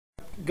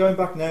going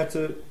back now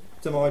to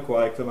Mike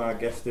Wakeham, our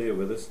guest here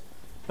with us.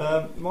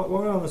 While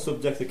we're on the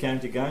subject of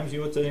county games,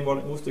 your team,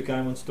 Warwick Worcester,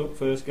 came unstuck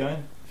first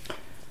game.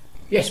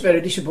 Yes,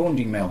 very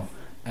disappointing, Mel.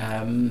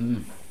 I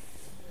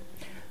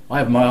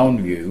have my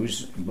own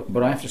views,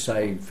 but I have to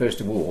say, first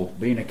of all,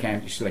 being a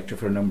county selector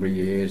for a number of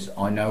years,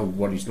 I know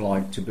what it's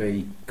like to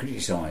be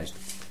criticised.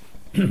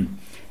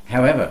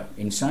 However,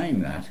 in saying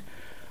that,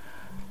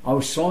 I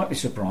was slightly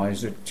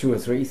surprised at two or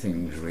three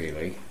things,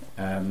 really.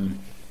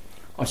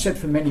 I said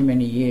for many,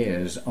 many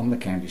years on the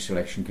county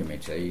selection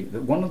committee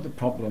that one of the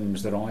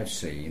problems that I've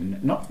seen,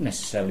 not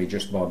necessarily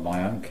just by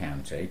my own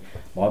county,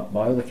 by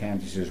other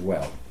counties as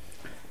well,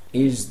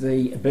 is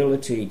the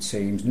ability, it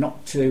seems,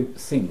 not to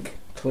think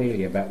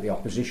clearly about the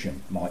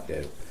opposition might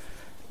do.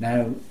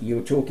 Now, you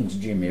were talking to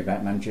Jimmy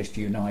about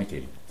Manchester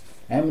United.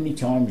 How many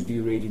times do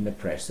you read in the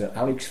press that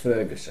Alex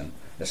Ferguson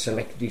has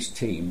selected his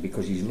team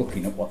because he's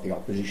looking at what the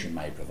opposition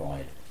may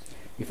provide?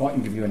 If I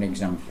can give you an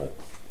example.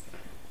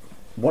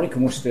 Warwick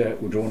and Worcester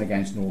were drawn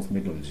against North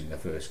Midlands in the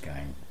first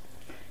game.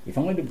 If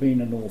I'd have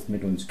been a North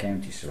Midlands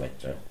county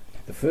selector,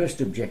 the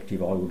first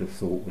objective I would have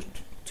thought was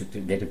to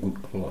get a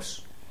good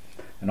plus.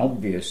 And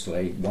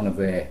obviously one of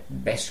their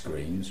best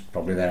greens,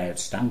 probably their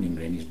outstanding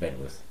green, is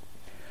Bedworth.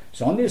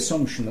 So on the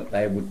assumption that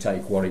they would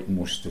take Warwick and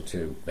Worcester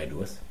to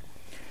Bedworth,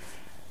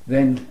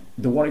 then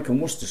the Warwick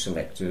and Worcester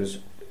selectors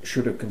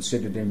should have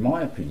considered, in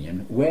my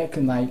opinion, where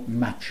can they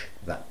match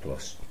that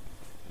plus.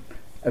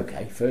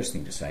 Okay, first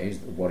thing to say is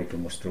that the Warwick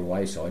and Worcester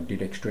away side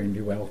did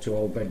extremely well to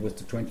hold Bedworth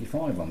to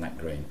 25 on that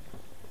green.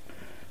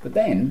 But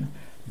then,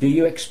 do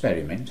you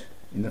experiment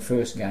in the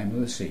first game of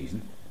the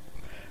season?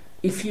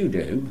 If you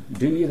do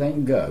you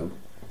then go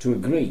to a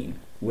green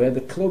where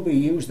the club who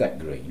used that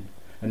green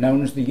are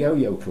known as the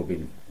Yo-Yo Club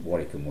in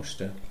Warwick and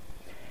Worcester,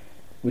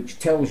 which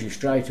tells you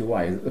straight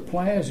away that the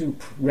players who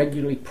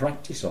regularly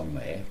practice on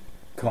there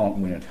can't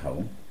win at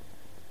home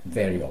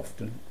very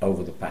often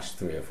over the past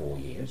 3 or 4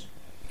 years.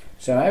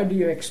 So how do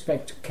you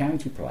expect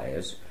county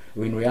players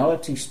who in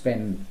reality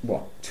spend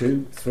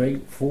 2, 3,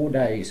 4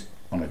 days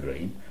on a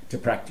green to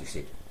practice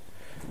it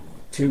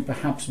to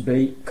perhaps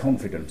be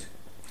confident?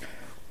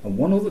 And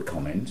one other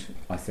comment,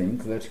 I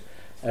think that,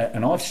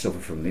 and I've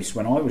suffered from this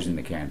when I was in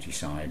the county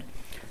side,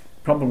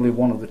 probably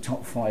one of the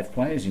top 5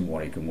 players in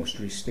Warwick and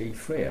Worcester is Steve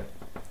Freer,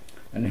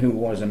 and who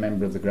was a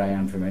member of the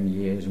Greyhound for many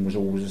years and was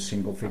always a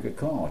single figure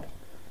card.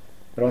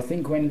 But I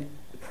think when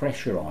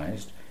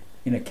pressurised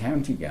in a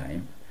county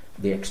game,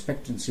 the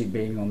expectancy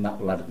being on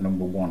that lad at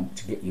number 1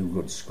 to get you a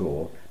good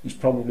score is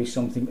probably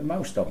something that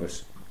most of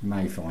us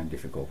may find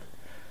difficult.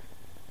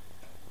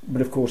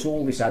 But of course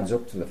all this adds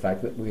up to the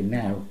fact that we're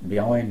now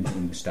behind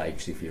in the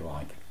stakes, if you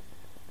like,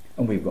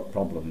 and we've got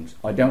problems.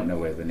 I don't know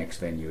where the next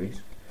venue is,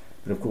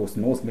 but of course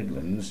North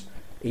Midlands,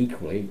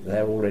 equally,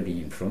 they're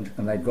already in front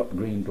and they've got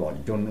greens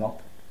like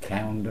Dunlop,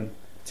 Cowden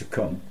to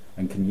come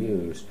and can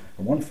use.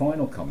 And one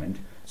final comment,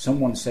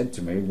 someone said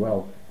to me,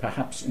 well,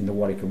 perhaps in the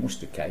Warwick and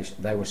Worcester case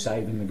they were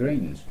saving the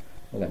greens.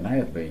 Well, they may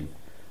have been,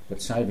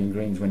 but saving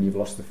greens when you've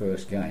lost the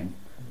first game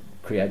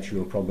creates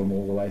you a problem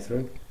all the way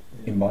through,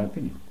 in my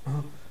opinion.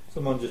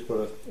 Someone just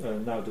put a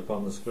note up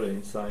on the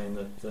screen saying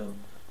that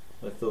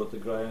they thought the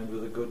Greyhound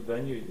was a good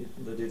venue.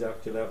 They did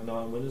actually have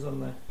 9 winners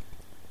on there.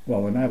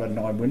 Well, they may have had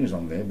 9 winners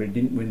on there, but it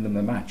didn't win them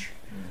the match.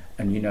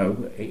 And you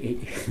know,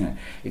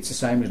 it's the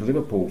same as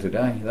Liverpool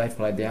today. They've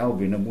played the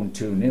Albion and won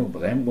 2-0, but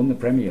they haven't won the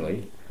Premier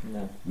League.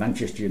 No.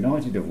 Manchester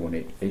United have won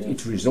it.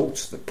 It's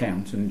results that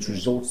count, and it's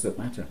results that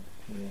matter.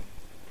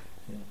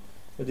 Yeah.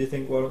 So do you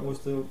think Warwick will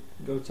still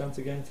go chance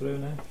again through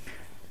now?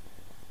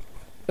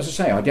 As I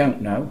say, I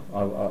don't know.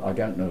 I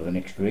don't know the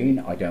next green.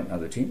 I don't know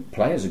the team.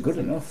 Players are good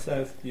enough.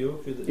 South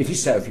Yorkshire. It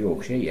is South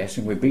Yorkshire, yes,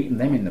 and we've beaten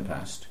them in the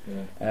past.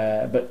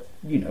 Yeah. But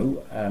you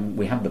know,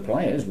 we have the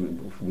players.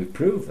 We've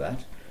proved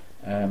that.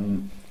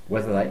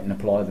 Whether they can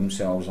apply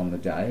themselves on the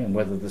day and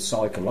whether the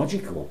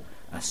psychological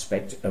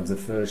aspect of the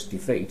first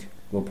defeat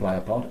will play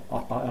a part,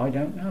 I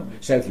don't know.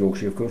 South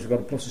Yorkshire, of course, have got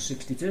a plus of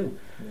 62,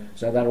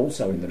 so they're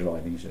also in the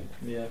driving seat.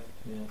 Yeah.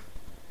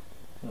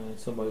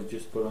 Somebody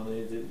just put on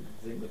here, do you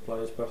think the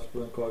players perhaps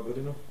weren't quite good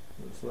enough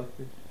that were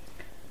selected?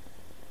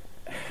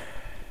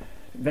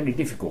 Very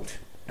difficult.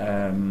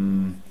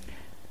 No,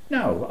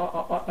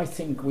 I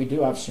think we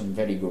do have some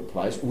very good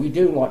players. We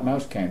do, like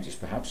most counties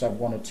perhaps, have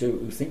 1 or 2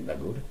 who think they're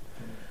good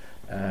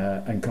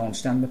and can't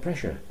stand the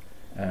pressure.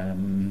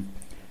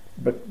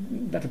 But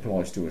that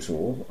applies to us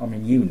all. I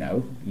mean, you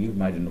know, you've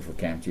made enough of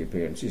county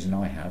appearances, and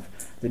I have,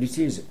 that it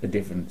is a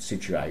different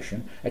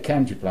situation. A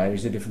county player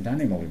is a different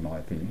animal, in my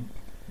opinion.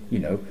 You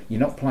know, you're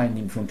not playing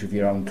in front of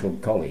your own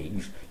club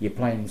colleagues, you're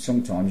playing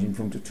sometimes in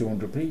front of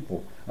 200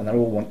 people, and they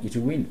all want you to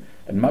win,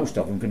 and most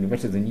of them can do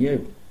better than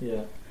you.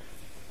 Yeah.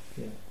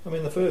 I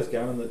mean, the first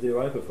game and the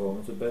DOA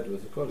performance at Bedworth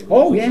was quite good.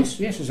 Oh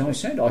yes, as I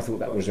said, I thought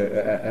that was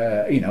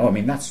you know, I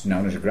mean, that's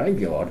known as a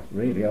graveyard,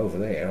 really, over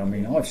there. I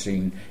mean, I've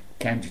seen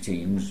county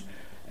teams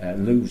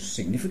lose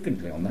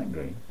significantly on that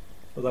green.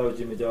 Although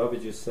Jimmy Darby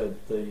just said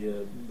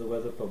the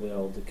weather probably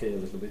held the key a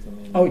little bit. I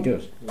mean, oh, it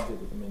does.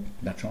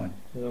 That's right.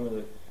 You know, with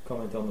the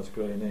comment on the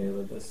screen here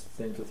that they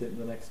seem to think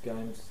the next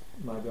game's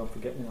maybe on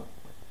forget-me-not.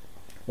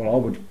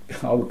 Well,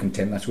 I would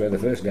contend that's where the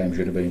first game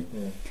should have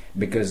been,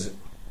 because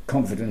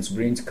confidence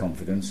breeds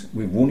confidence.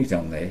 We've won it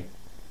on there,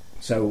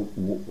 so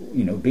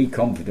be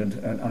confident,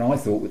 and I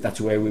thought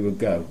that's where we would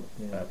go.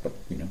 But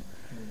Okay.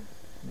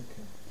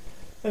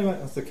 Anyway,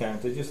 that's the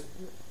counter. Just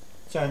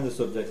change the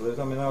subject a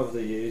little. I mean, over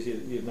the years,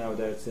 you've no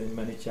doubt seen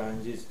many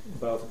changes,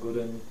 both good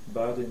and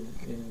bad,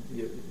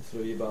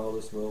 through your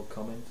Bowlers World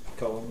column.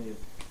 You've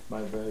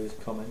made various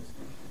comments.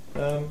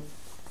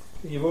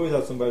 You've always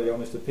had some very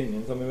honest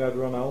opinions. I mean, we had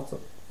Ron Alt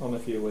on a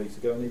few weeks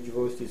ago, and he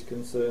voiced his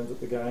concern that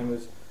the game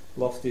has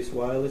lost its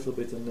way a little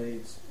bit and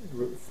needs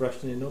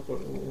freshening up.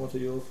 What are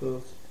your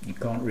thoughts? You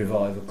can't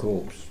revive a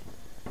corpse.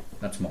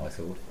 That's my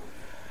thought.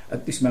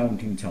 At this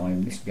moment in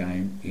time, this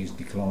game is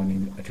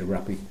declining at a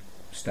rapid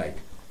state.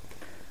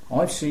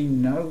 I've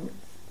seen no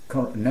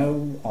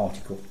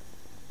article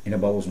in a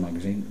bowls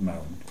magazine at the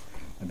moment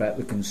about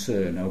the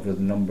concern over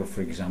the number,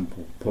 for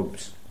example,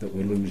 pubs that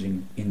we're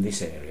losing in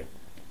this area.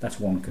 That's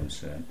one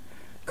concern.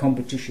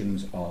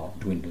 Competitions are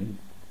dwindling.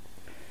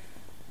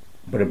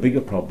 But a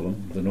bigger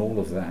problem than all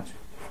of that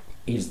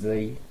is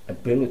the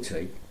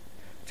ability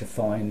to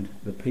find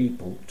the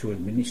people to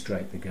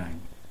administrate the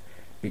game.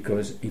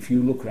 Because if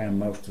you look around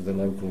most of the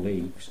local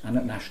leagues and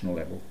at national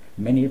level,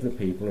 many of the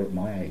people are at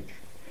my age.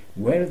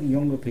 Where are the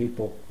younger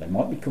people? They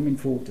might be coming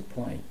forward to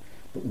play,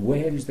 but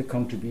where is the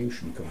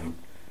contribution coming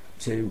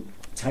to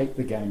take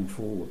the game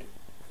forward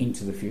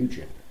into the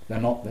future?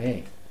 They're not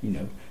there.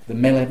 The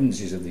Mel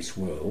Evanses of this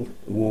world,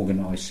 who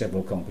organise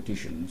several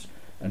competitions,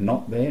 are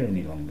not there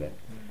any longer.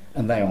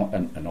 And they are,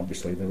 and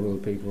obviously there are other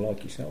people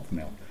like yourself,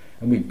 Mel.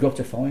 And we've got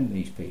to find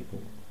these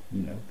people, I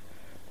mean,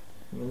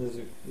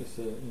 there's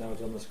a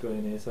note on the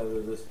screen here, so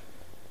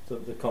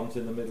that the comps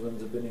in the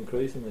Midlands have been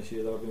increasing this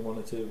year. There have been one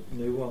or two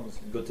new ones.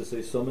 Good to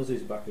see Summers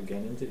is back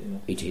again,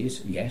 isn't it? It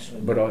is, yes.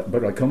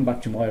 But I come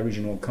back to my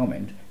original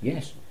comment.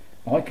 Yes,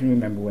 I can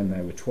remember when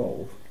they were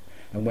 12,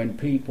 and when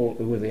people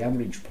who were the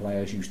average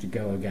players used to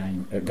go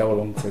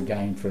along for a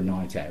game for a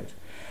night out,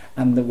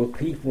 and there were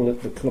people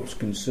at the clubs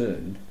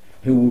concerned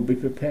who would be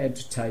prepared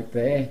to take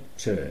their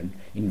turn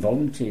in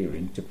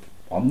volunteering to,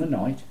 on the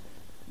night,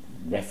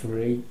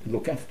 referee,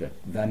 look after.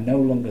 They're no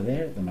longer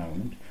there at the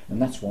moment, and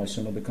that's why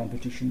some of the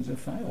competitions have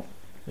failed.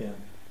 Yeah,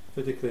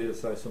 particularly to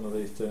say some of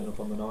these turn up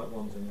on the night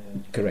ones in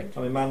there. Correct.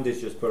 I mean,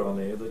 Mandy's just put on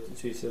here that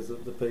she says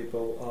that the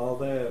people are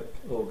there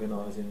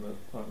organising.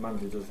 Like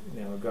Mandy does,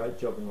 a great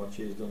job in what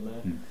she's done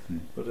there. Mm-hmm.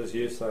 But as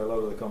you say, a lot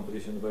of the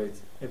competitions where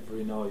it's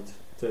every night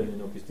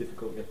turning up, it's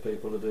difficult to get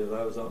people to do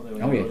those, aren't they?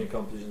 When you're running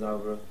competitions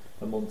over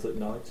a month at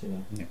night,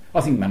 Yeah.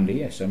 I think Mandy,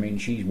 yes. I mean,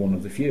 she's one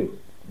of the few,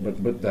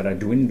 but that are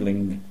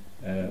dwindling.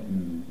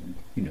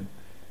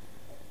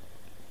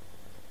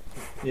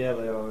 Yeah,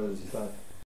 they are, as you say.